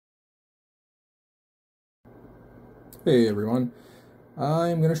Hey everyone,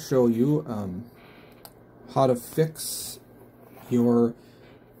 I'm going to show you how to fix your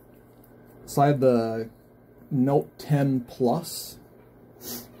slide the Note 10 Plus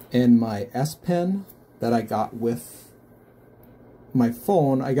in my S Pen that I got with my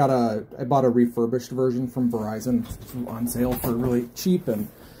phone. I bought a refurbished version from Verizon on sale for really cheap, and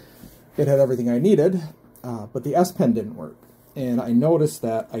it had everything I needed, but the S Pen didn't work. And I noticed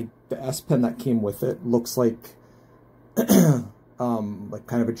that the S Pen that came with it looks like like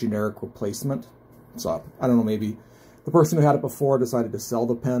kind of a generic replacement. So I don't know, maybe the person who had it before decided to sell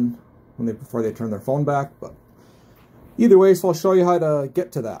the pen before they turned their phone back, but either way, so I'll show you how to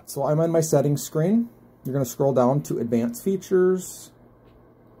get to that. So I'm on my settings screen. You're going to scroll down to Advanced Features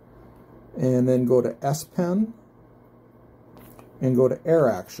and then go to S Pen and go to Air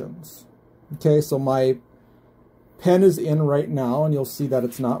Actions. Okay, so my pen is in right now and you'll see that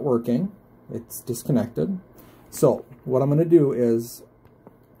it's not working. It's disconnected. So what I'm going to do is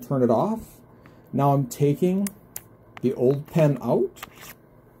turn it off. Now I'm taking the old pen out,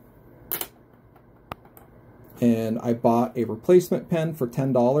 and I bought a replacement pen for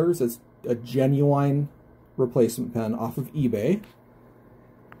 $10. It's a genuine replacement pen off of eBay.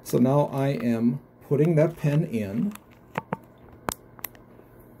 So now I am putting that pen in,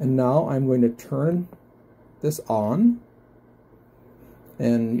 and now I'm going to turn this on,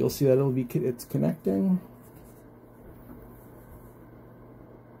 and you'll see that it's connecting.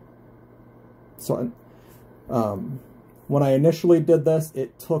 So when I initially did this,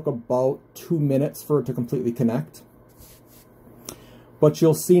 it took about 2 minutes for it to completely connect. But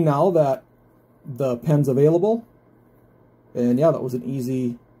you'll see now that the pen's available. And yeah, that was an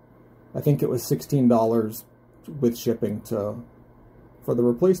easy, I think it was $16 with shipping for the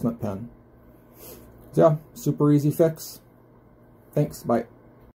replacement pen. So yeah, super easy fix. Thanks, bye.